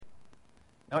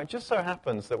Now, it just so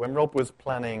happens that when Rob was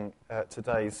planning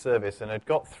today's service and had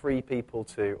got 3 people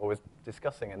to, or was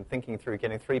discussing and thinking through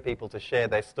getting 3 people to share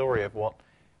their story of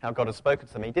how God had spoken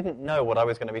to them, he didn't know what I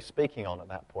was going to be speaking on at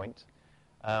that point.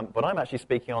 But I'm actually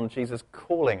speaking on Jesus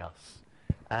calling us.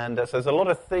 And so there's a lot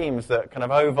of themes that kind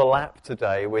of overlap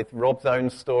today with Rob's own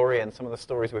story and some of the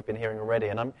stories we've been hearing already.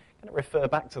 And I'm going to refer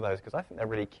back to those because I think they're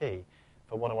really key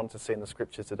for what I want to see in the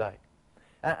Scripture today.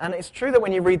 And it's true that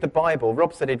when you read the Bible,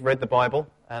 Rob said he'd read the Bible,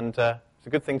 and it's a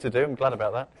good thing to do. I'm glad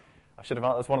about that.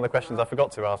 That's one of the questions I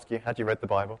forgot to ask you. Had you read the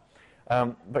Bible?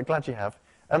 But glad you have.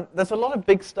 There's a lot of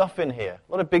big stuff in here,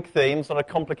 a lot of big themes, a lot of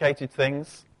complicated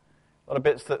things, a lot of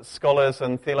bits that scholars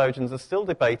and theologians are still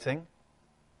debating,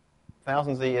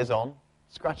 thousands of years on,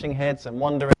 scratching heads and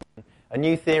wondering. A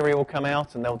new theory will come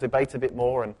out, and they'll debate a bit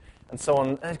more, and so on.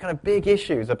 And there's kind of big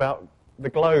issues about the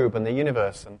globe and the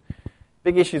universe, and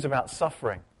big issues about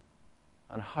suffering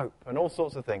and hope and all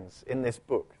sorts of things in this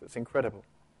book that's incredible.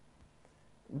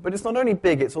 But it's not only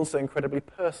big, it's also incredibly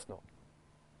personal.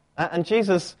 And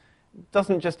Jesus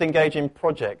doesn't just engage in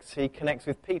projects, he connects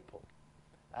with people.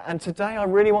 And today I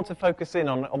really want to focus in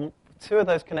on 2 of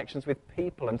those connections with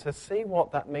people and to see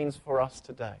what that means for us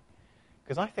today.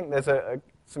 Because I think there's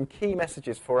some key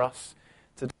messages for us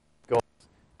today, God's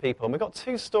people. And we've got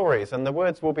 2 stories, and the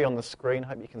words will be on the screen. I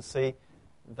hope you can see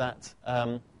that.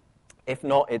 If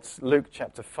not, it's Luke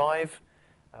chapter 5,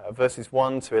 verses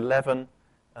 1 to 11,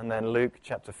 and then Luke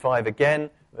chapter 5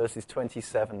 again, verses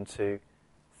 27 to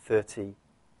 32.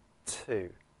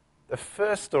 The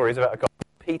first story is about a guy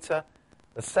called Peter.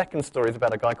 The second story is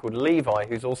about a guy called Levi,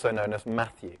 who's also known as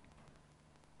Matthew.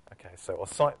 Okay, so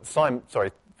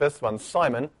first one's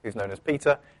Simon, who's known as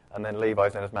Peter, and then Levi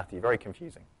is known as Matthew. Very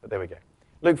confusing, but there we go.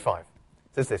 Luke 5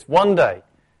 says this: One day,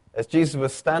 as Jesus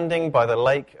was standing by the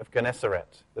lake of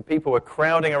Gennesaret, the people were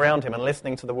crowding around him and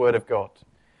listening to the word of God.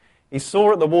 He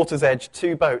saw at the water's edge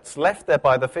 2 boats left there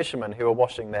by the fishermen who were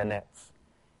washing their nets.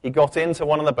 He got into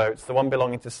one of the boats, the one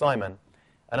belonging to Simon,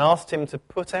 and asked him to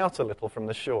put out a little from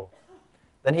the shore.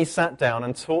 Then he sat down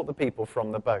and taught the people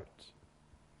from the boat.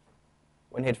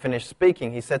 When he had finished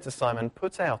speaking, he said to Simon,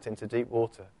 "Put out into deep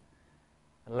water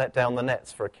and let down the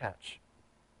nets for a catch."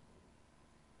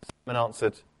 Simon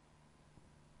answered,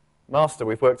 "Master,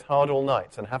 we've worked hard all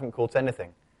night and haven't caught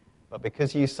anything, but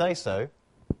because you say so,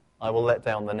 I will let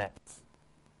down the nets."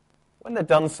 When they'd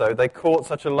done so, they caught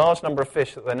such a large number of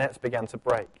fish that their nets began to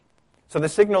break. So they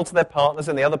signaled to their partners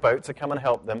in the other boat to come and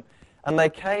help them, and they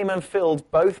came and filled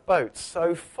both boats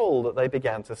so full that they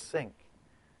began to sink.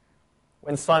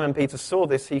 When Simon Peter saw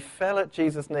this, he fell at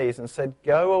Jesus' knees and said,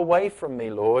 "Go away from me,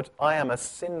 Lord, I am a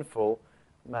sinful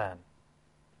man."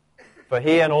 For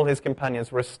he and all his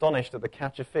companions were astonished at the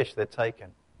catch of fish they'd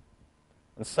taken.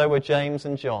 And so were James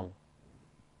and John,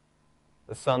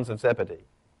 the sons of Zebedee,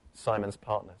 Simon's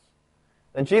partners.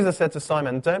 Then Jesus said to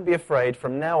Simon, "Don't be afraid,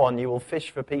 from now on you will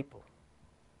fish for people."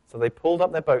 So they pulled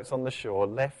up their boats on the shore,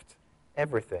 left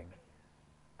everything,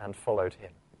 and followed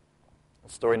him.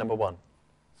 Story number 1.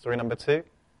 Story number 2,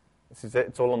 this is it,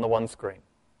 it's all on the one screen.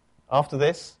 After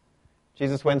this,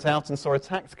 Jesus went out and saw a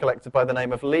tax collector by the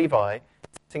name of Levi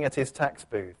sitting at his tax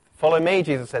booth. "Follow me,"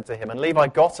 Jesus said to him, and Levi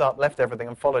got up, left everything,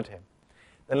 and followed him.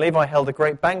 Then Levi held a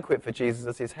great banquet for Jesus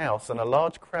at his house, and a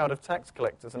large crowd of tax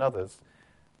collectors and others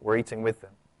were eating with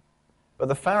them. But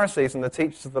the Pharisees and the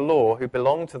teachers of the law, who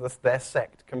belonged to their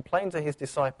sect, complained to his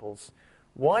disciples,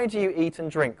 "Why do you eat and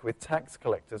drink with tax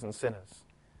collectors and sinners?"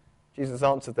 Jesus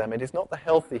answered them, "It is not the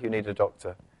healthy who need a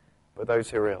doctor, but those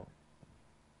who are ill.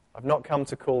 I've not come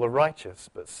to call the righteous,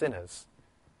 but sinners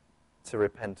to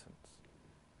repentance."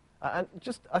 And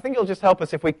I think it'll just help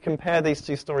us if we compare these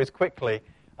 2 stories quickly.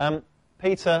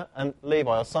 Peter and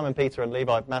Levi, or Simon Peter and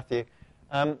Levi Matthew.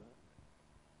 I've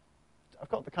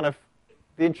got the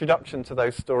introduction to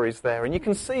those stories there, and you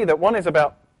can see that one is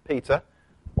about Peter,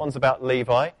 one's about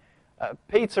Levi.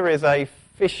 Peter is a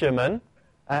fisherman,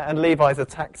 and Levi is a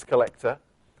tax collector.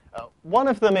 One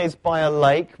of them is by a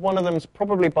lake, one of them is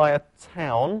probably by a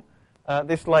town.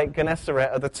 This lake,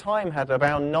 Gennesaret, at the time had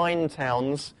around 9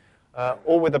 towns,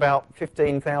 all with about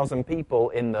 15,000 people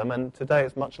in them, and today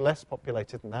it's much less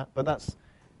populated than that, but that's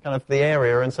kind of the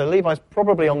area. And so Levi's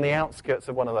probably on the outskirts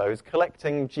of one of those,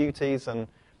 collecting duties, and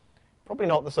probably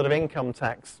not the sort of income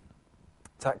taxes,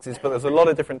 but there's a lot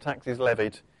of different taxes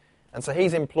levied. And so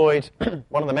he's employed,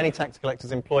 one of the many tax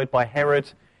collectors employed by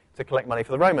Herod to collect money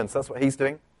for the Romans. That's what he's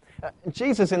doing.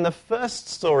 Jesus, in the first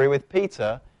story with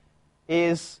Peter,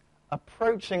 is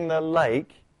approaching the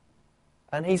lake,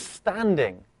 and he's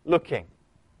standing, looking.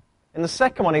 In the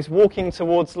second one, he's walking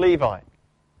towards Levi,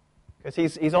 because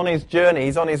he's on his journey,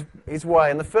 he's on his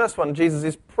way. In the first one, Jesus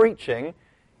is preaching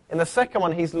In the second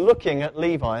one, he's looking at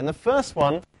Levi. In the first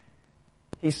one,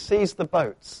 he sees the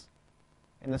boats.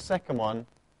 In the second one,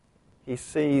 he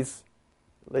sees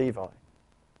Levi.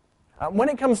 When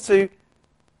it comes to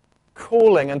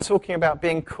calling and talking about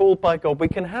being called by God, we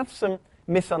can have some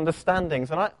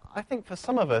misunderstandings. And I think for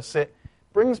some of us, it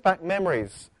brings back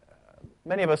memories.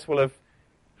 Many of us will have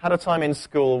had a time in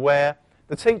school where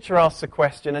the teacher asks a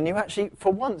question and you actually,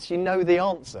 for once, you know the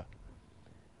answer.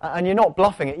 And you're not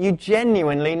bluffing it. You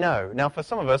genuinely know. Now, for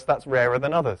some of us, that's rarer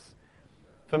than others.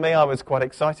 For me, I was quite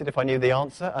excited if I knew the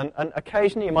answer. And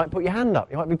occasionally, you might put your hand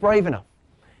up. You might be brave enough.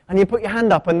 And you put your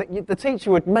hand up, and the teacher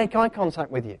would make eye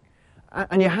contact with you.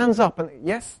 And your hand's up, and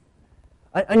yes?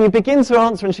 And you begin to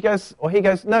answer, and she goes, or he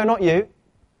goes, no, not you.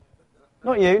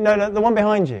 Not you. No, the one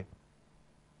behind you.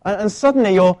 And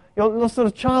suddenly, your sort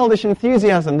of childish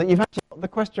enthusiasm that you've actually got the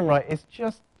question right is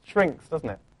just shrinks, doesn't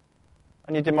it?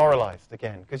 And you're demoralized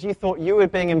again, because you thought you were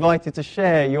being invited to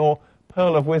share your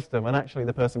pearl of wisdom, and actually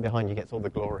the person behind you gets all the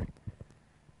glory.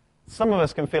 Some of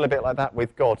us can feel a bit like that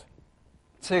with God,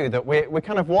 too, that we're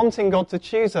kind of wanting God to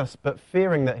choose us, but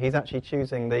fearing that he's actually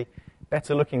choosing the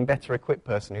better-looking, better-equipped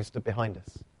person who stood behind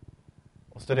us,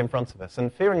 or stood in front of us,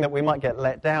 and fearing that we might get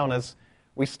let down as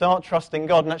we start trusting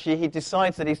God, and actually he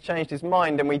decides that he's changed his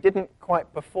mind, and we didn't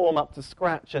quite perform up to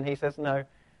scratch, and he says, no,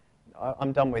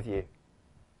 I'm done with you.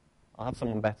 I'll have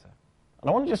someone better. And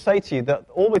I want to just say to you that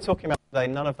all we're talking about today,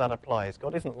 none of that applies.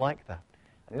 God isn't like that.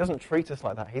 And he doesn't treat us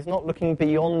like that. He's not looking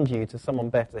beyond you to someone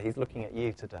better. He's looking at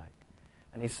you today.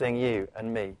 And he's seeing you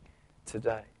and me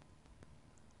today.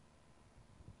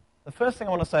 The first thing I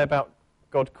want to say about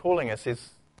God calling us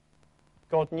is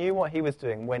God knew what he was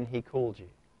doing when he called you.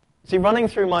 See, running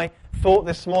through my thought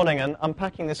this morning and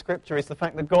unpacking the scripture is the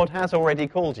fact that God has already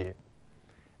called you.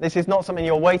 This is not something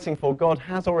you're waiting for. God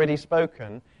has already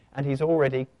spoken, and he's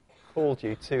already called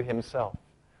you to himself.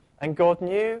 And God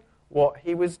knew what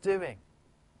he was doing.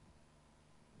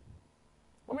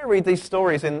 When we read these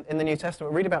stories in the New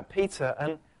Testament, we read about Peter,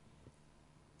 and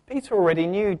Peter already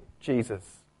knew Jesus.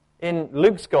 In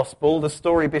Luke's Gospel, the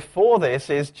story before this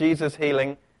is Jesus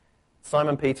healing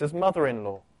Simon Peter's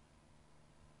mother-in-law.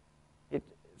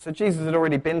 So Jesus had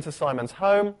already been to Simon's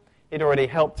home, he'd already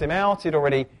helped him out, he'd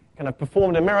already kind of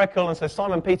performed a miracle, and so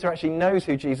Simon Peter actually knows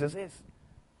who Jesus is.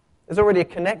 There's already a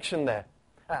connection there.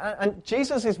 And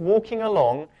Jesus is walking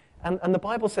along, and the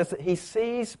Bible says that he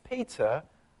sees Peter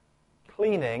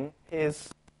cleaning his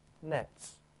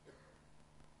nets.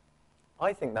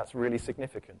 I think that's really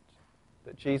significant,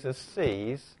 that Jesus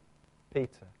sees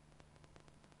Peter.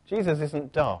 Jesus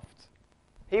isn't daft.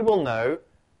 He will know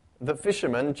that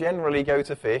fishermen generally go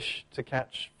to fish to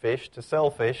catch fish, to sell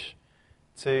fish,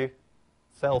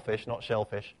 not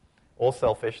shellfish, or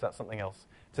sell fish, that's something else.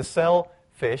 To sell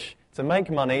fish, to make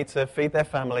money, to feed their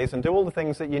families, and do all the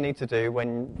things that you need to do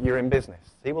when you're in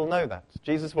business. He will know that.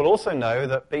 Jesus will also know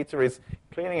that Peter is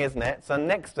cleaning his nets, and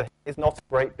next to him is not a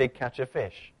great big catch of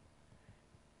fish.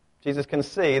 Jesus can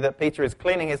see that Peter is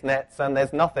cleaning his nets, and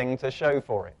there's nothing to show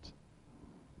for it.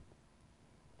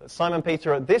 That Simon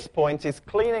Peter at this point is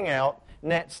cleaning out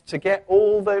nets to get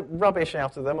all the rubbish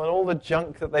out of them and all the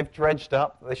junk that they've dredged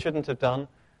up that they shouldn't have done.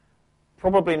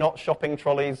 Probably not shopping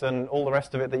trolleys and all the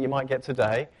rest of it that you might get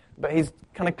today, but he's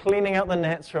kind of cleaning out the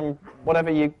nets from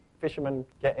whatever you fishermen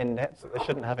get in nets that they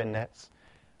shouldn't have in nets.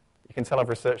 You can tell I've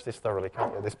researched this thoroughly,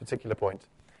 can't you, at this particular point.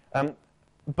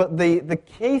 But the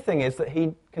key thing is that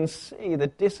he can see the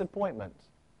disappointment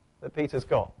that Peter's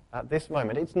got at this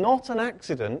moment. It's not an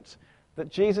accident that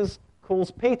Jesus calls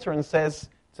Peter and says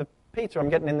to Peter, I'm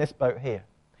getting in this boat here.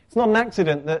 It's not an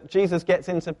accident that Jesus gets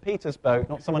into Peter's boat,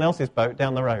 not someone else's boat,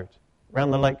 down the road,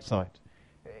 around the lakeside.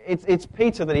 It's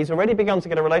Peter that he's already begun to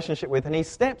get a relationship with, and he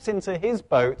steps into his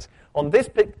boat on this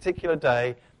particular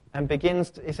day and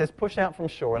he says, push out from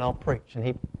shore and I'll preach. And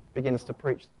he begins to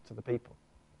preach to the people.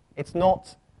 It's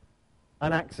not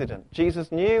an accident. Jesus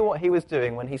knew what he was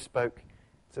doing when he spoke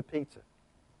to Peter.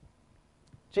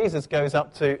 Jesus goes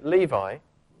up to Levi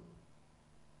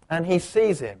and he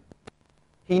sees him.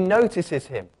 He notices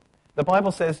him. The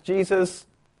Bible says Jesus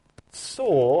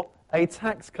saw a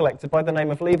tax collector by the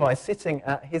name of Levi sitting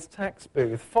at his tax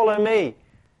booth. Follow me,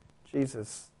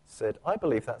 Jesus said. I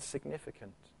believe that's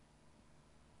significant.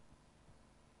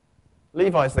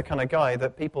 Levi's the kind of guy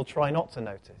that people try not to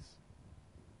notice.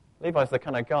 Levi's the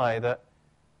kind of guy that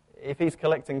if he's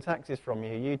collecting taxes from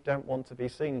you, you don't want to be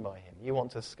seen by him. You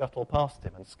want to scuttle past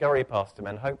him and scurry past him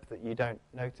and hope that you don't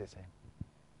notice him.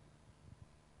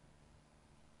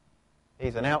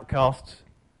 He's an outcast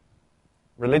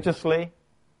religiously.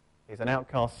 He's an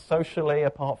outcast socially,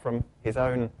 apart from his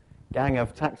own gang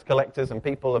of tax collectors and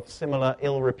people of similar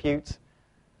ill repute.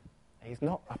 He's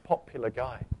not a popular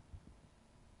guy.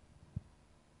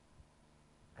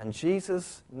 And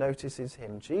Jesus notices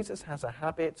him. Jesus has a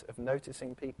habit of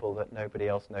noticing people that nobody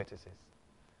else notices.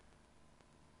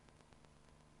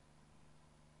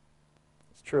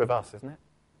 It's true of us, isn't it?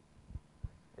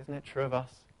 Isn't it true of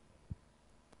us?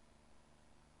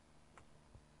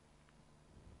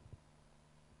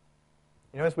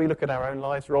 You know, as we look at our own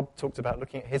lives, Rob talked about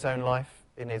looking at his own life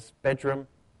in his bedroom.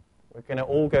 We're going to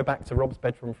all go back to Rob's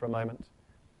bedroom for a moment.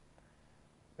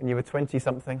 When you were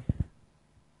 20-something.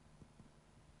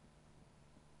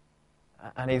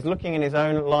 And he's looking in his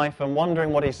own life and wondering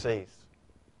what he sees.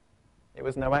 It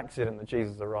was no accident that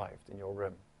Jesus arrived in your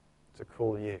room to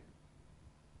call you.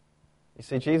 You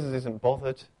see, Jesus isn't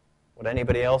bothered what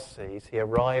anybody else sees. He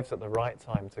arrives at the right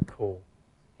time to call.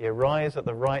 He arrives at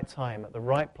the right time, at the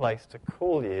right place to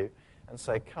call you and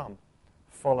say, come,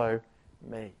 follow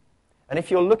me. And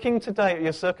if you're looking today at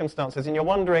your circumstances and you're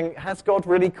wondering, has God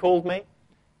really called me?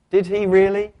 Did he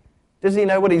really? Does he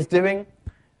know what he's doing?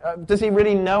 Does he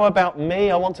really know about me?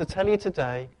 I want to tell you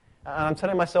today, and I'm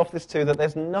telling myself this too, that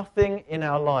there's nothing in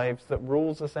our lives that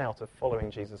rules us out of following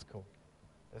Jesus' call.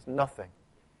 There's nothing.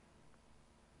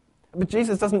 But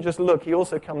Jesus doesn't just look, he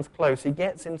also comes close. He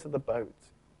gets into the boat.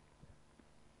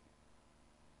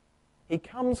 He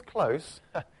comes close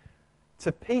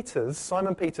to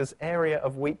Simon Peter's area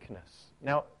of weakness.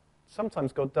 Now,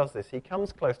 sometimes God does this. He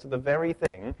comes close to the very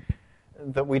thing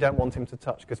that we don't want him to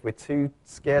touch because we're too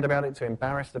scared about it, too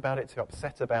embarrassed about it, too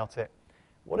upset about it.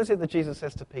 What is it that Jesus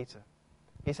says to Peter?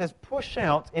 He says, push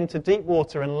out into deep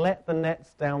water and let the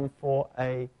nets down for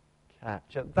a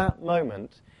catch. At that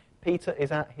moment, Peter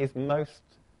is at his most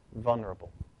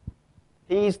vulnerable.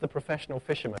 He's the professional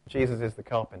fisherman. Jesus is the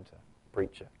carpenter,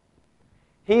 preacher.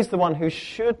 He's the one who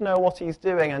should know what he's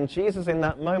doing, and Jesus in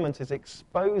that moment is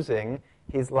exposing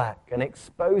his lack and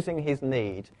exposing his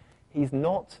need. He's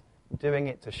not doing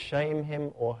it to shame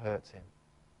him or hurt him.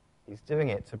 He's doing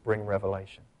it to bring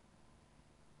revelation.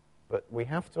 But we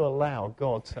have to allow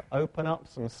God to open up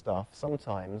some stuff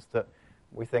sometimes that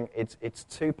we think it's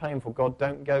too painful. God,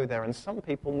 don't go there. And some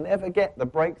people never get the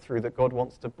breakthrough that God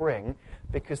wants to bring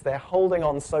because they're holding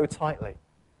on so tightly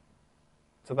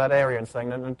to that area and saying,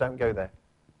 no, don't go there.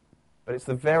 But it's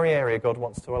the very area God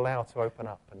wants to allow to open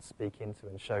up and speak into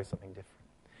and show something different.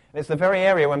 And it's the very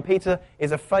area when Peter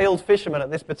is a failed fisherman at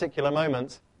this particular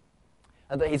moment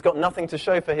and that he's got nothing to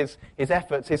show for his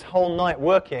efforts, his whole night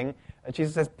working, and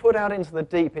Jesus says, put out into the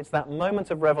deep. It's that moment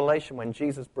of revelation when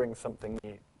Jesus brings something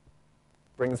new,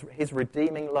 brings his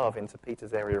redeeming love into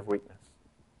Peter's area of weakness.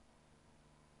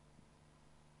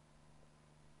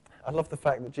 I love the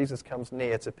fact that Jesus comes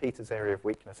near to Peter's area of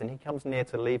weakness, and he comes near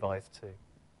to Levi's too.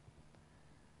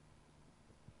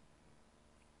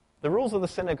 The rules of the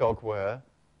synagogue were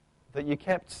that you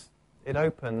kept it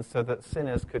open so that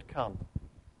sinners could come.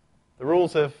 The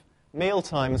rules of meal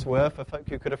times were, for folk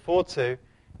who could afford to,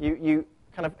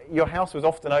 your house was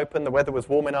often open, the weather was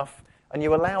warm enough, and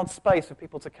you allowed space for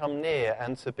people to come near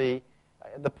and to be,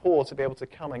 the poor to be able to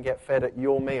come and get fed at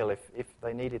your meal if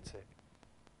they needed to.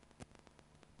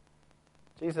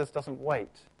 Jesus doesn't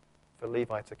wait for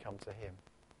Levi to come to him.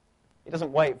 He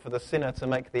doesn't wait for the sinner to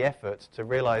make the effort to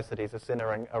realize that he's a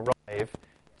sinner and arrive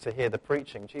to hear the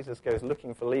preaching. Jesus goes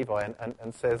looking for Levi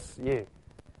and says, you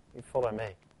follow me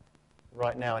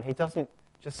right now. And he doesn't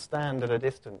just stand at a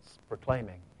distance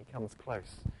proclaiming. He comes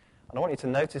close. And I want you to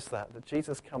notice that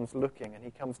Jesus comes looking and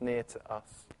he comes near to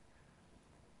us.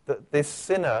 That this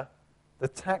sinner, the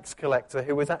tax collector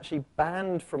who was actually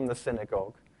banned from the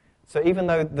synagogue, so even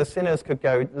though the sinners could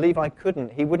go, Levi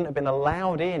couldn't. He wouldn't have been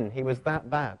allowed in. He was that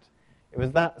bad. It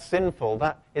was that sinful,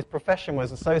 that his profession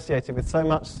was associated with so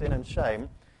much sin and shame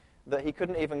that he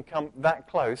couldn't even come that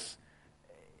close.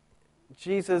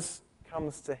 Jesus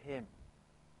comes to him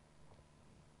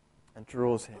and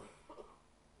draws him.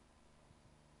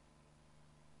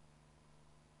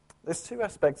 There's two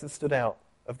aspects that stood out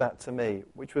of that to me,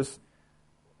 which was,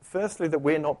 firstly, that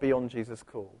we're not beyond Jesus'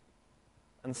 call.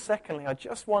 And secondly, I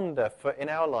just wonder, for in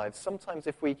our lives, sometimes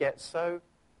if we get so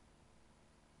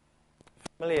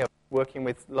familiar working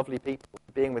with lovely people,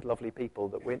 being with lovely people,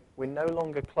 that we're no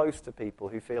longer close to people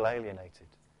who feel alienated.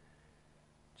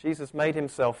 Jesus made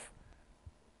himself,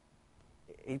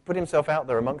 he put himself out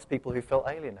there amongst people who felt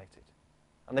alienated.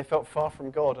 And they felt far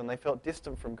from God, and they felt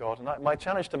distant from God. And my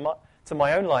challenge to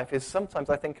my own life is sometimes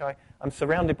I think I'm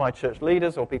surrounded by church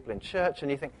leaders or people in church,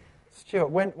 and you think,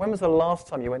 Stuart, when was the last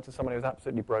time you went to someone who was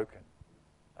absolutely broken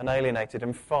and alienated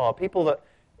and far? People that,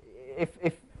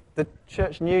 if the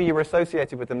church knew you were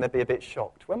associated with them, they'd be a bit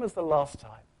shocked. When was the last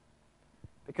time?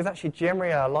 Because actually,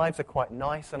 generally, our lives are quite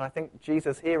nice, and I think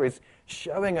Jesus here is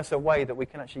showing us a way that we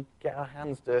can actually get our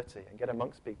hands dirty and get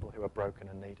amongst people who are broken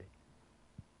and needy.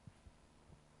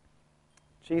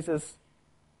 Jesus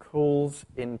calls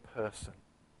in person.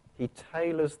 He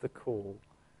tailors the call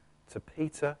to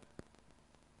Peter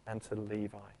and to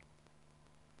Levi. I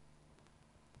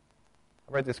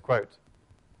read this quote.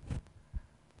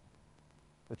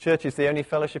 The church is the only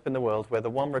fellowship in the world where the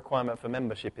one requirement for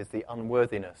membership is the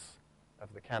unworthiness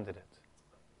of the candidate.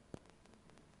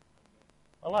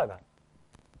 I like that.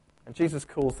 And Jesus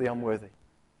calls the unworthy.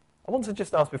 I want to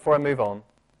just ask before I move on,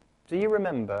 do you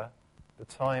remember the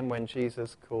time when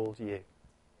Jesus called you?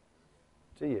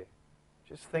 Do you?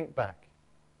 Just think back.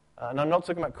 And I'm not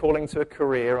talking about calling to a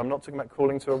career. I'm not talking about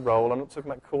calling to a role. I'm not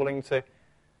talking about calling to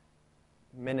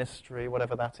ministry,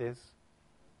 whatever that is.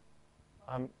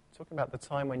 I'm talking about the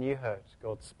time when you heard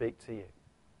God speak to you.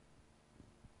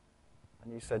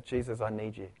 And you said, Jesus, I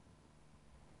need you.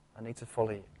 I need to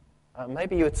follow you.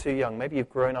 Maybe you were too young. Maybe you've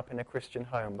grown up in a Christian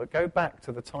home. But go back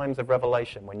to the times of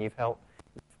revelation when you've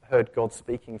heard God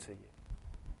speaking to you.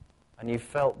 And you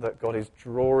felt that God is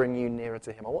drawing you nearer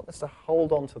to Him. I want us to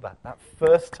hold on to that. That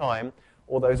first time,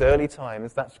 or those early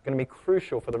times, that's going to be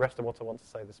crucial for the rest of what I want to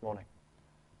say this morning.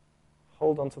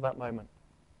 Hold on to that moment.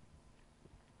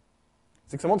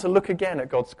 Because I want to look again at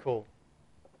God's call.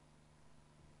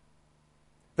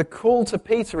 The call to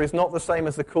Peter is not the same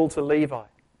as the call to Levi.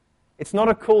 It's not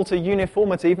a call to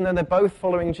uniformity, even though they're both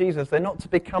following Jesus. They're not to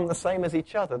become the same as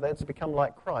each other. They're to become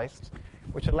like Christ,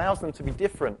 which allows them to be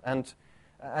different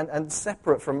and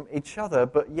separate from each other,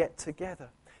 but yet together.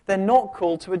 They're not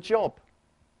called to a job.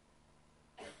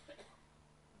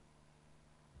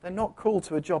 They're not called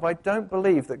to a job. I don't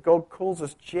believe that God calls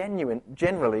us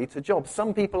generally to jobs.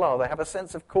 Some people are. They have a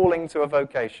sense of calling to a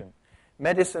vocation.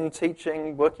 Medicine,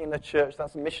 teaching, working in the church,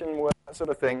 that's mission work, that sort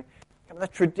of thing. They're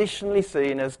traditionally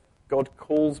seen as God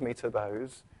calls me to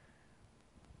those.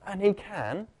 And He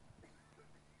can,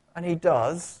 and He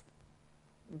does.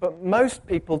 But most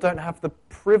people don't have the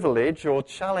privilege or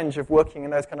challenge of working in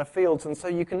those kind of fields, and so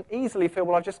you can easily feel,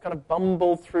 well, I've just kind of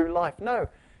bumbled through life. No,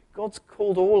 God's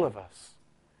called all of us.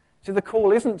 See, the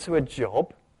call isn't to a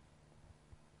job.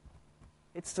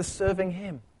 It's to serving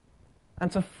Him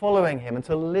and to following Him and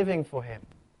to living for Him.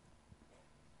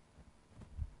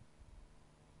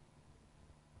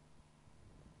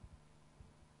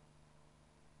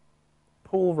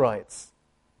 Paul writes,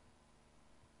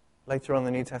 later on in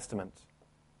the New Testament,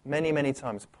 many, many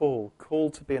times, Paul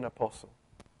called to be an apostle.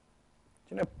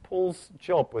 Do you know, Paul's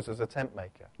job was as a tent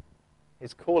maker.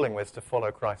 His calling was to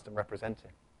follow Christ and represent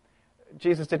Him.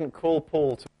 Jesus didn't call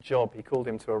Paul to a job, He called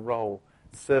him to a role,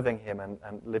 serving Him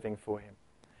and living for Him.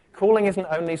 Calling isn't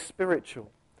only spiritual.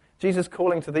 Jesus'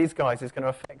 calling to these guys is going to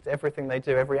affect everything they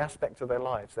do, every aspect of their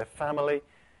lives, their family,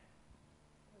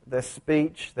 their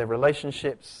speech, their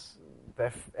relationships,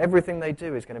 everything they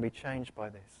do is going to be changed by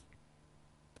this.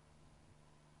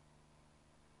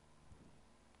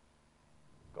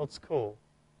 God's call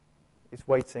is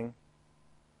waiting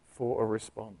for a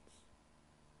response.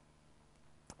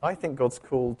 I think God's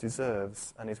call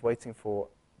deserves and is waiting for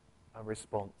a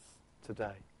response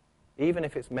today, even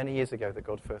if it's many years ago that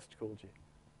God first called you.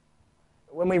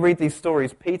 When we read these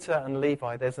stories, Peter and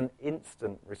Levi, there's an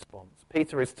instant response.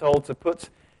 Peter is told to put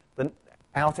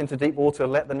out into deep water,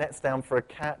 let the nets down for a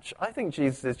catch. I think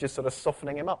Jesus is just sort of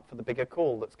softening him up for the bigger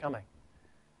call that's coming.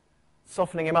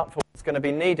 Softening him up for what's going to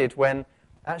be needed when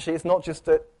actually it's not just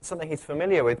something he's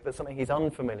familiar with, but something he's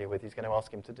unfamiliar with he's going to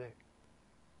ask him to do.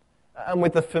 And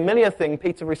with the familiar thing,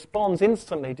 Peter responds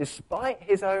instantly, despite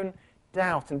his own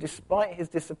doubt and despite his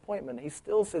disappointment. He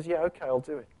still says, yeah, okay, I'll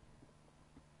do it.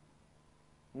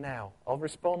 Now. I'll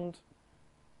respond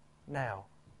now.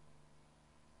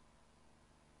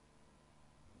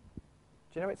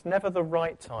 Do you know, it's never the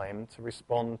right time to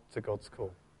respond to God's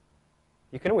call.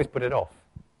 You can always put it off.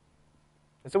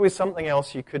 There's always something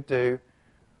else you could do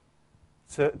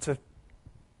to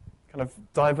kind of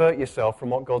divert yourself from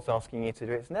what God's asking you to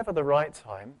do. It's never the right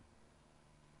time.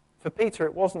 For Peter,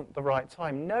 it wasn't the right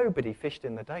time. Nobody fished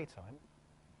in the daytime.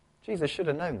 Jesus should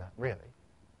have known that, really.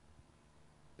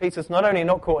 Peter's not only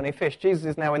not caught any fish, Jesus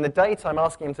is now in the daytime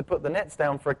asking him to put the nets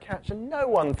down for a catch, and no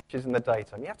one fishes in the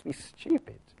daytime. You have to be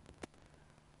stupid.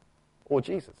 Or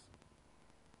Jesus.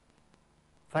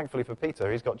 Thankfully for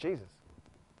Peter, he's got Jesus.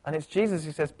 And it's Jesus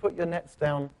who says, put your nets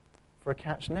down for a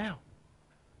catch now.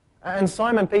 And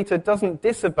Simon Peter doesn't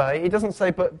disobey. He doesn't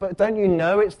say, but don't you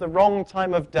know it's the wrong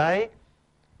time of day?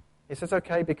 He says,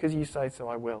 okay, because you say so,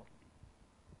 I will.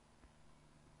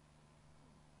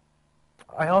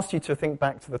 I asked you to think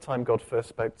back to the time God first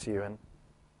spoke to you, and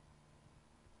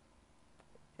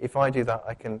if I do that,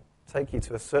 I can take you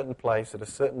to a certain place at a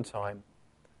certain time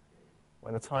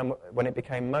when it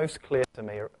became most clear to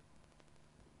me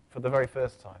for the very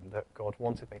first time that God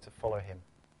wanted me to follow Him,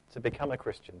 to become a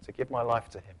Christian, to give my life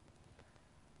to him.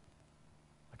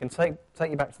 I can take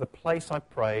you back to the place I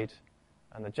prayed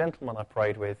and the gentleman I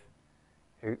prayed with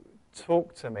who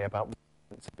talked to me about what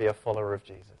it meant to be a follower of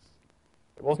Jesus.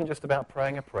 It wasn't just about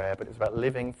praying a prayer, but it was about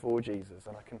living for Jesus.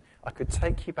 And I could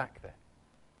take you back there.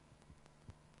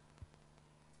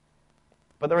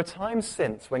 But there are times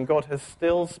since when God has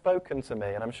still spoken to me,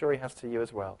 and I'm sure he has to you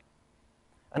as well.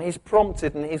 And he's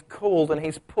prompted and he's called and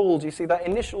he's pulled. You see, that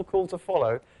initial call to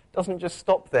follow doesn't just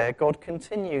stop there. God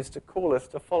continues to call us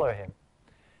to follow him.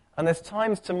 And there's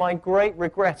times, to my great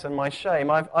regret and my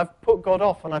shame, I've put God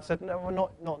off and I've said, no,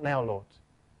 not now, Lord.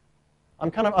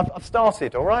 I've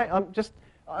started, all right?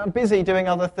 I'm busy doing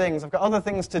other things. I've got other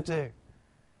things to do.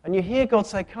 And you hear God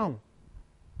say, come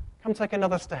take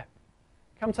another step.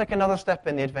 Come take another step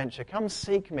in the adventure. Come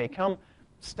seek me. Come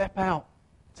step out.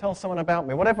 Tell someone about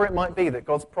me. Whatever it might be that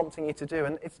God's prompting you to do.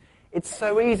 And it's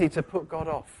so easy to put God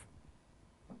off.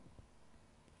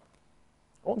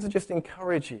 I want to just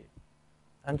encourage you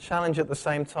and challenge at the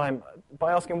same time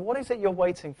by asking, what is it you're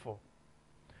waiting for?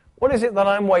 What is it that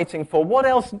I'm waiting for? What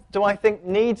else do I think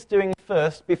needs doing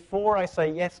first before I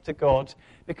say yes to God?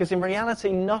 Because in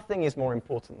reality, nothing is more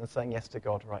important than saying yes to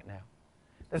God right now.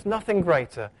 There's nothing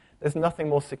greater. There's nothing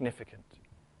more significant.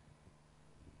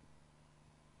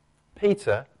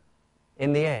 Peter,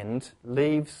 in the end,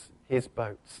 leaves his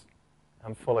boats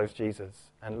and follows Jesus.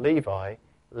 And Levi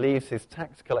leaves his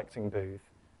tax collecting booth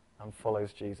and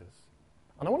follows Jesus.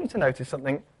 And I want you to notice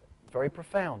something very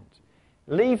profound.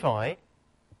 Levi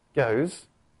goes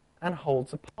and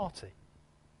holds a party.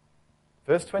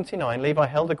 Verse 29, Levi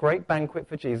held a great banquet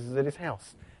for Jesus at his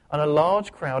house, and a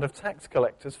large crowd of tax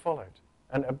collectors followed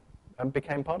and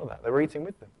became part of that. They were eating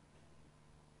with them.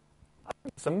 I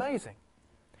think it's amazing.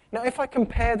 Now, if I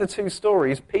compare the two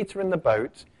stories, Peter in the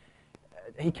boat,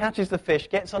 he catches the fish,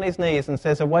 gets on his knees and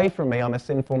says, away from me, I'm a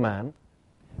sinful man.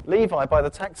 Levi, by the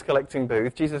tax collecting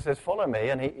booth, Jesus says, follow me,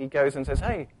 and he goes and says,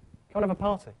 hey, come and have a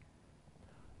party.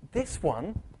 This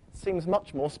one seems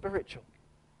much more spiritual.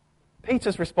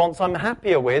 Peter's response, I'm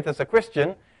happier with as a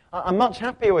Christian. I'm much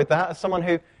happier with that as someone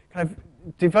who kind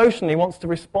of devotionally wants to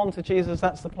respond to Jesus.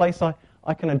 That's the place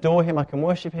I can adore him, I can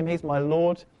worship him, he's my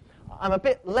Lord. I'm a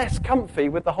bit less comfy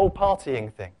with the whole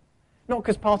partying thing. Not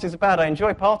because parties are bad, I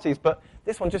enjoy parties, but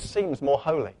this one just seems more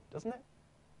holy, doesn't it?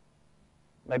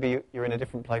 Maybe you're in a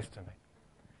different place to me.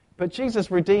 But Jesus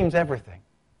redeems everything.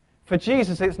 For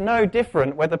Jesus, it's no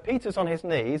different whether Peter's on his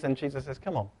knees and Jesus says,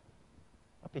 come on,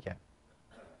 up you go.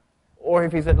 Or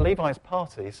if he's at Levi's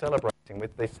party celebrating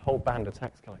with this whole band of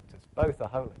tax collectors. Both are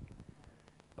holy.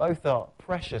 Both are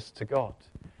precious to God.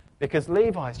 Because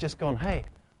Levi's just gone, hey,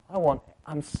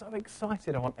 I'm so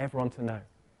excited I want everyone to know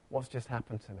what's just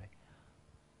happened to me.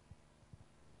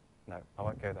 No, I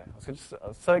won't go there. I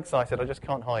was so excited I just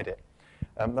can't hide it.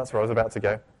 That's where I was about to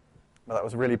go. But that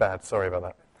was really bad. Sorry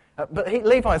about that. But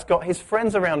Levi's got his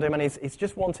friends around him and he's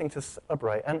just wanting to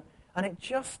celebrate. And it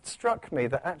just struck me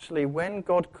that actually when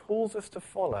God calls us to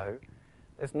follow,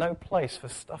 there's no place for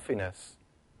stuffiness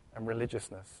and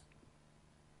religiousness.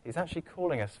 He's actually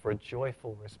calling us for a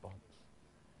joyful response.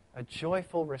 A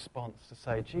joyful response to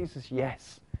say, Jesus,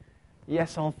 yes.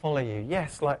 Yes, I'll follow you.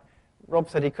 Yes, like Rob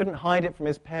said, he couldn't hide it from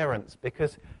his parents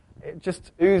because it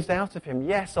just oozed out of him.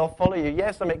 Yes, I'll follow you.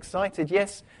 Yes, I'm excited.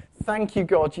 Yes, thank you,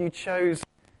 God, you chose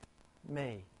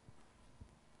me.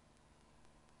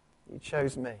 You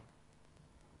chose me.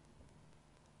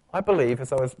 I believe,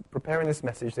 as I was preparing this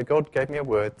message, that God gave me a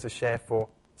word to share for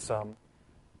some,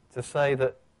 to say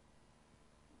that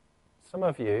some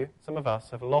of us,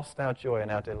 have lost our joy and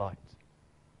our delight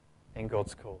in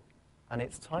God's call. And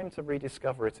it's time to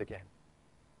rediscover it again.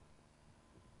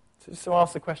 So just to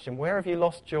ask the question, where have you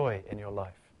lost joy in your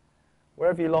life? Where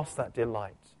have you lost that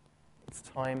delight? It's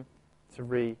time to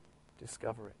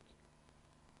rediscover it.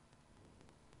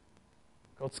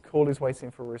 God's call is waiting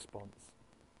for a response.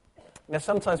 Now,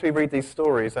 sometimes we read these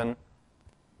stories and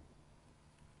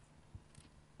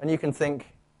you can think,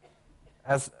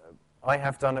 as I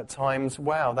have done at times,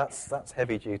 wow, that's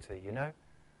heavy duty, you know?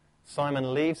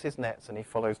 Simon leaves his nets and he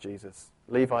follows Jesus.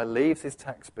 Levi leaves his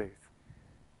tax booth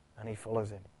and he follows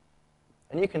him.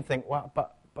 And you can think, wow,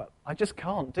 but I just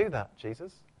can't do that,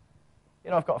 Jesus.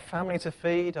 You know, I've got a family to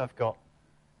feed, I've got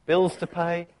bills to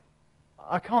pay.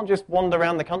 I can't just wander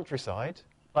around the countryside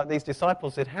like these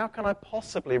disciples did. How can I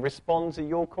possibly respond to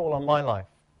your call on my life?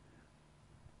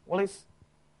 Well,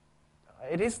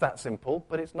 it is that simple,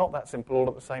 but it's not that simple all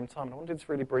at the same time. I want to do this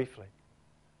really briefly.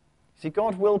 See,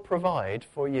 God will provide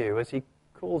for you as he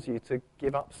calls you to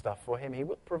give up stuff for him. He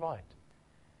will provide.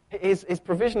 His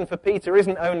provision for Peter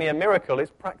isn't only a miracle,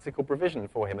 it's practical provision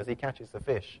for him as he catches the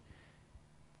fish.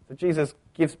 So Jesus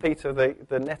gives Peter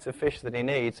the net of fish that he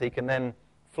needs. He can then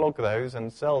flog those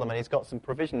and sell them, and he's got some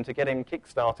provision to get him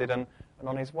kick-started and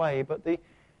on his way. But the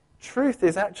truth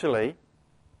is actually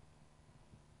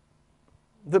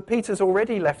that Peter's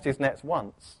already left his nets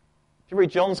once. If you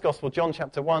read John's Gospel, John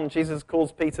chapter 1, Jesus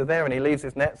calls Peter there and he leaves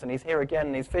his nets, and he's here again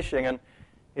and he's fishing and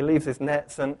he leaves his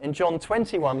nets. And in John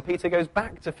 21, Peter goes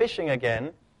back to fishing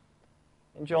again.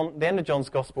 In the end of John's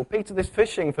Gospel, this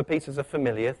fishing for Peter's a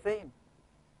familiar theme.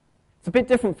 It's a bit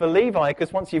different for Levi,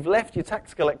 because once you've left your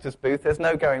tax collector's booth, there's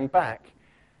no going back.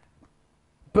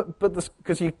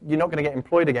 Because you're not going to get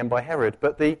employed again by Herod.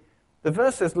 But the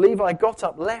verse says, Levi got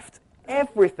up, left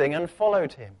everything, and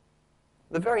followed him.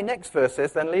 The very next verse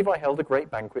says, then Levi held a great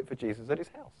banquet for Jesus at his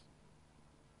house.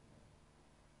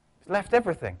 He's left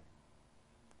everything.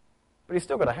 But he's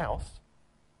still got a house.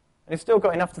 And he's still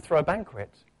got enough to throw a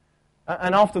banquet.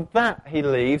 And after that, he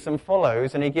leaves and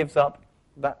follows, and he gives up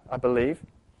that, I believe.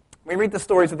 We read the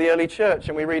stories of the early church,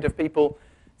 and we read of people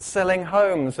selling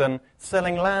homes and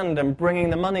selling land and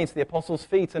bringing the money to the apostles'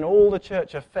 feet, and all the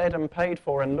church are fed and paid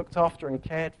for and looked after and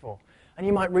cared for. And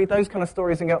you might read those kind of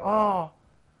stories and go,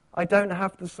 I don't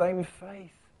have the same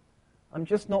faith. I'm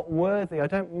just not worthy. I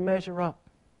don't measure up.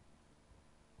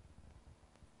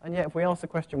 And yet, if we ask the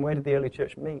question, where did the early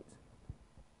church meet?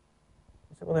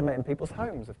 We say, well, they met in people's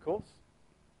homes, of course.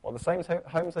 What, the same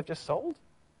homes they've just sold?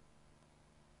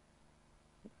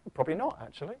 Probably not,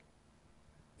 actually.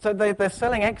 So they're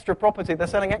selling extra property, they're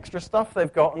selling extra stuff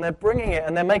they've got, and they're bringing it,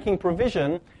 and they're making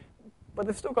provision, but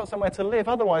they've still got somewhere to live.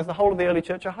 Otherwise, the whole of the early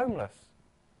church are homeless.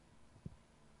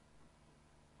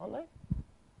 Aren't they?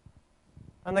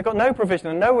 And they've got no provision,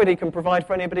 and nobody can provide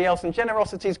for anybody else. And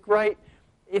generosity is great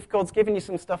if God's given you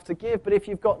some stuff to give, but if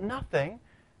you've got nothing,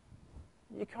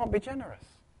 you can't be generous.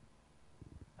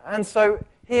 And so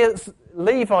here's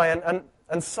Levi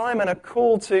and Simon are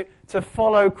called to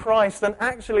follow Christ, and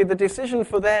actually the decision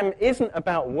for them isn't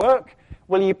about work.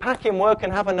 Will you pack in work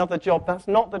and have another job? That's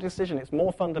not the decision. It's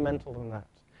more fundamental than that.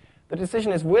 The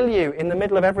decision is, will you, in the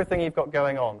middle of everything you've got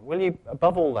going on, will you,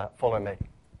 above all that, follow me?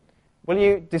 Will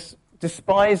you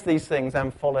despise these things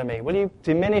and follow me? Will you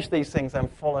diminish these things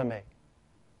and follow me?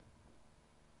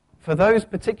 For those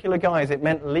particular guys, it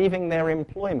meant leaving their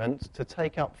employment to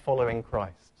take up following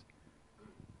Christ.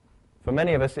 For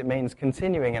many of us, it means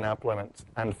continuing in our employment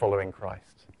and following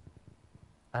Christ.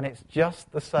 And it's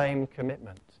just the same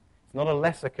commitment. It's not a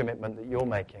lesser commitment that you're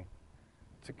making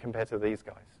compared to these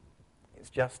guys. It's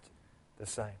just the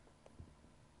same.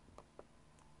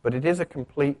 But it is a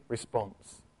complete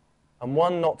response, and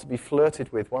one not to be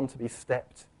flirted with, one to be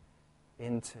stepped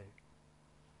into.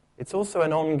 It's also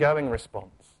an ongoing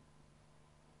response.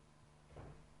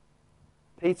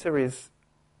 Peter is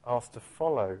asked to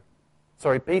follow.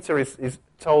 Peter is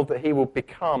told that he will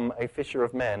become a fisher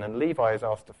of men, and Levi is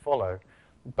asked to follow.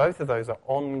 Both of those are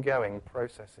ongoing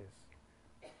processes.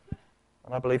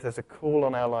 And I believe there's a call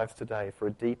on our lives today for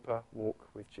a deeper walk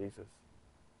with Jesus.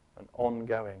 An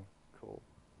ongoing call.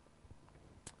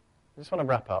 I just want to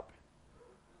wrap up,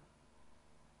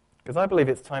 because I believe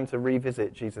it's time to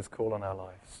revisit Jesus' call on our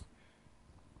lives.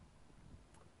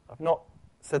 I've not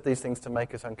said these things to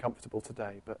make us uncomfortable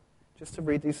today, but just to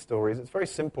read these stories. It's a very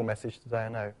simple message today, I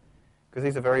know, because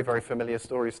these are very, very familiar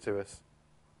stories to us.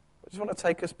 I just want to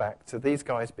take us back to these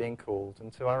guys being called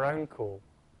and to our own call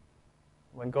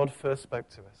when God first spoke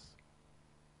to us.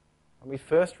 And we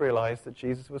first realized that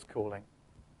Jesus was calling.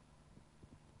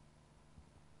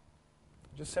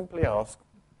 Just simply ask,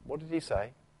 what did he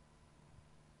say?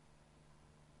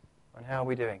 And how are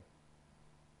we doing?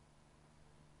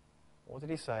 What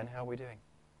did he say and how are we doing?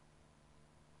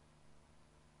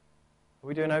 Are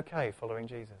we doing okay following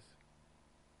Jesus?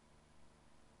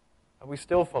 Are we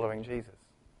still following Jesus?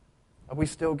 Are we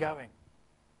still going?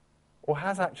 Or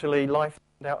has actually life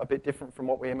turned out a bit different from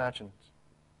what we imagined?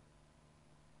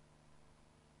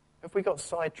 Have we got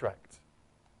sidetracked?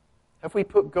 Have we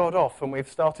put God off and we've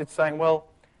started saying, well,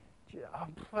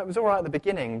 it was all right at the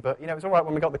beginning, but it was all right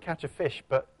when we got the catch of fish,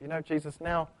 but Jesus,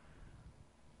 now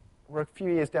we're a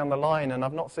few years down the line and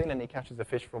I've not seen any catches of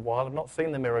fish for a while. I've not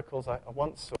seen the miracles I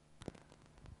once saw.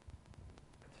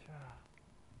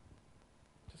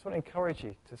 I just want to encourage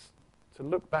you to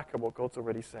look back at what God's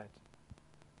already said,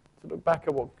 to look back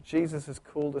at what Jesus has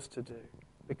called us to do.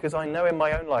 Because I know in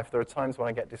my own life there are times when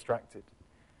I get distracted.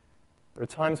 There are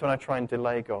times when I try and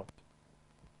delay God.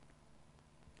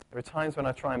 There are times when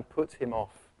I try and put him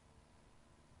off.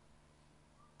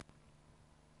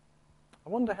 I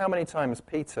wonder how many times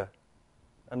Peter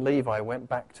and Levi went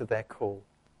back to their call,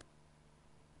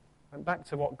 went back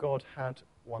to what God had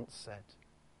once said.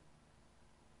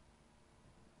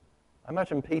 I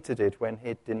imagine Peter did when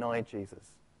he denied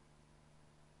Jesus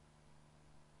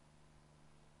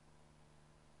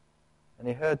And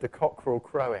he heard the cockerel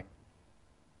crowing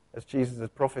as Jesus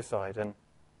had prophesied. And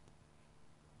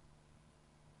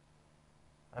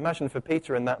I imagine for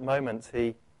Peter in that moment,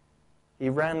 he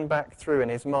ran back through in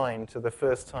his mind to the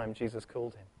first time Jesus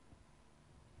called him.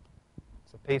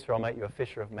 So, Peter, I'll make you a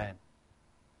fisher of men.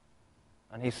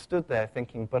 And he stood there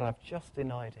thinking, but I've just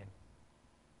denied him.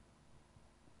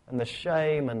 And the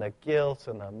shame and the guilt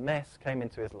and the mess came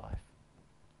into his life.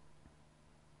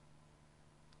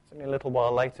 It's only a little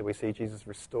while later we see Jesus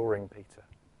restoring Peter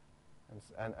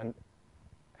and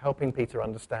helping Peter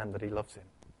understand that he loves him.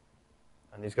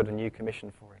 And he's got a new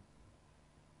commission for him.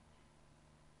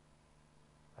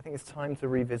 I think it's time to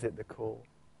revisit the call.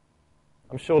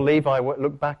 I'm sure Levi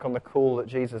looked back on the call that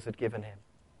Jesus had given him.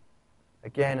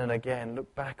 Again and again,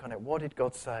 look back on it. What did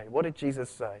God say? What did Jesus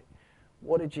say?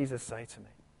 What did Jesus say to me?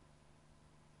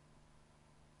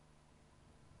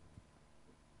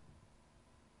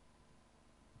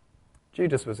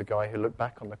 Judas was a guy who looked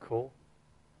back on the call.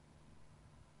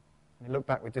 And he looked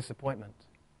back with disappointment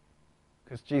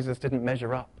because Jesus didn't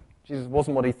measure up. Jesus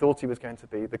wasn't what he thought he was going to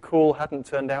be. The call hadn't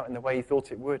turned out in the way he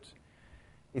thought it would.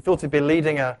 He thought he'd be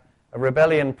leading a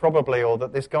rebellion probably, or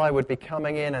that this guy would be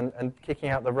coming in and kicking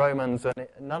out the Romans, and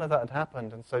none of that had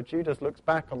happened. And so Judas looks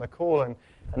back on the call and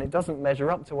it doesn't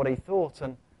measure up to what he thought.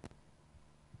 And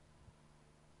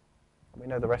we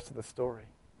know the rest of the story.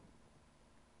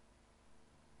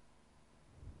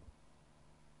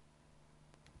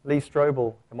 Lee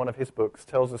Strobel, in one of his books,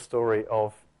 tells the story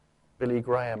of Billy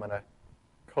Graham and a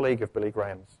colleague of Billy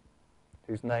Graham's,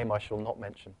 whose name I shall not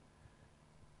mention.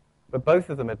 But both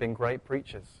of them had been great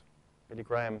preachers. Billy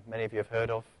Graham, many of you have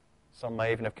heard of. Some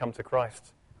may even have come to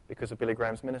Christ because of Billy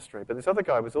Graham's ministry. But this other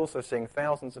guy was also seeing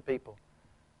thousands of people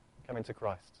coming to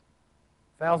Christ.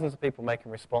 Thousands of people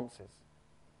making responses.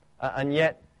 And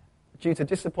yet, due to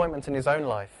disappointment in his own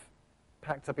life,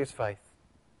 packed up his faith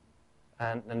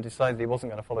and decided he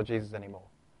wasn't going to follow Jesus anymore.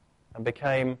 And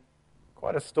became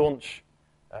quite a staunch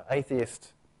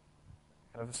atheist,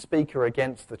 kind of a speaker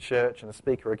against the church and a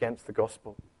speaker against the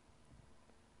gospel.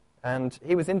 And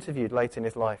he was interviewed late in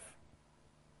his life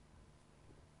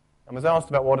and was asked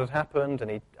about what had happened,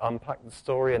 and he unpacked the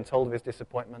story and told of his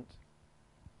disappointment.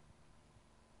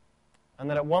 And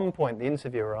then at one point the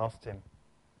interviewer asked him,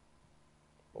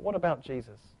 but what about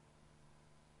Jesus?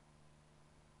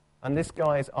 And this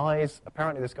guy's eyes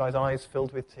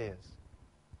filled with tears.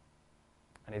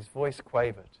 And his voice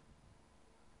quavered.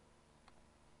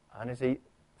 And as he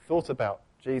thought about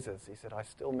Jesus, he said, I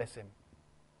still miss him.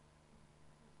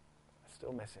 I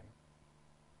still miss him.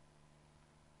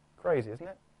 Crazy, isn't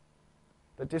it?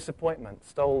 The disappointment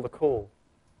stole the call.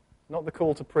 Not the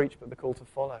call to preach, but the call to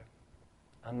follow.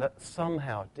 And that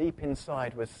somehow, deep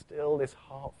inside, was still this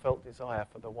heartfelt desire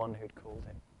for the one who'd called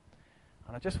him.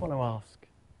 And I just want to ask,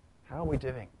 how are we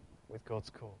doing with God's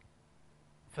call?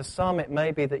 For some, it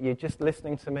may be that you're just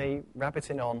listening to me,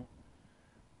 rabbiting on,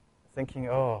 thinking,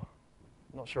 oh,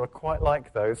 I'm not sure I quite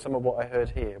like those, some of what I heard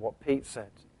here, what Pete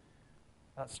said.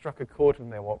 That struck a chord with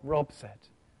me, what Rob said.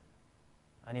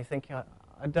 And you're thinking,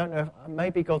 I don't know,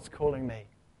 maybe God's calling me.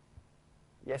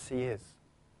 Yes, he is.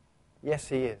 Yes,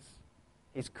 he is.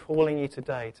 He's calling you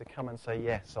today to come and say,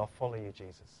 yes, I'll follow you,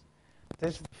 Jesus. If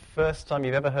this is the first time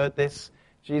you've ever heard this,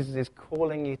 Jesus is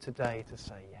calling you today to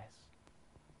say yes.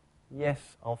 Yes,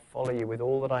 I'll follow you with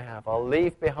all that I have. I'll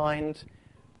leave behind.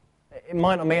 It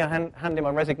might not mean I hand in my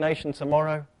resignation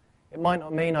tomorrow. It might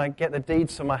not mean I get the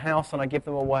deeds for my house and I give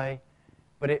them away.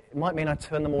 But it might mean I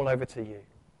turn them all over to you.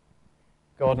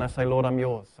 God, and I say, Lord, I'm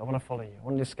yours. I want to follow you. I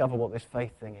want to discover what this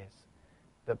faith thing is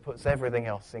that puts everything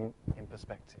else in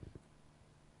perspective.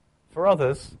 For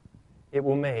others, it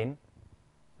will mean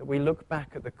that we look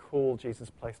back at the call Jesus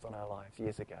placed on our lives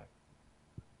years ago.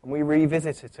 And we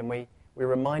revisit it and we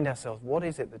remind ourselves, what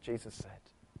is it that Jesus said?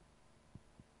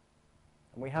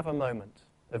 And we have a moment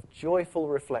of joyful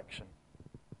reflection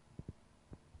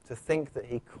to think that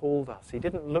he called us. He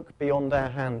didn't look beyond our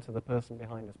hand to the person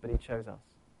behind us, but he chose us.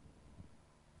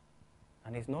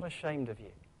 And he's not ashamed of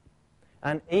you.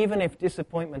 And even if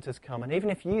disappointment has come, and even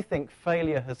if you think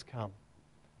failure has come,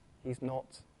 he's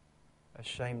not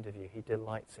ashamed of you. He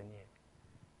delights in you.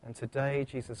 And today,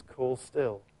 Jesus' call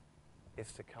still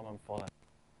is to come and follow.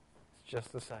 It's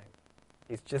just the same.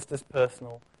 He's just as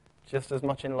personal, just as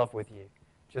much in love with you,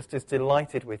 just as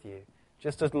delighted with you,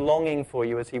 just as longing for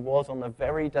you as he was on the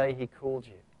very day he called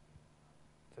you.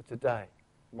 So today,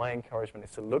 my encouragement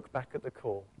is to look back at the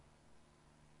call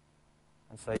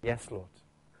and say, yes, Lord,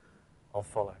 I'll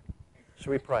follow.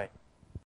 Shall we pray?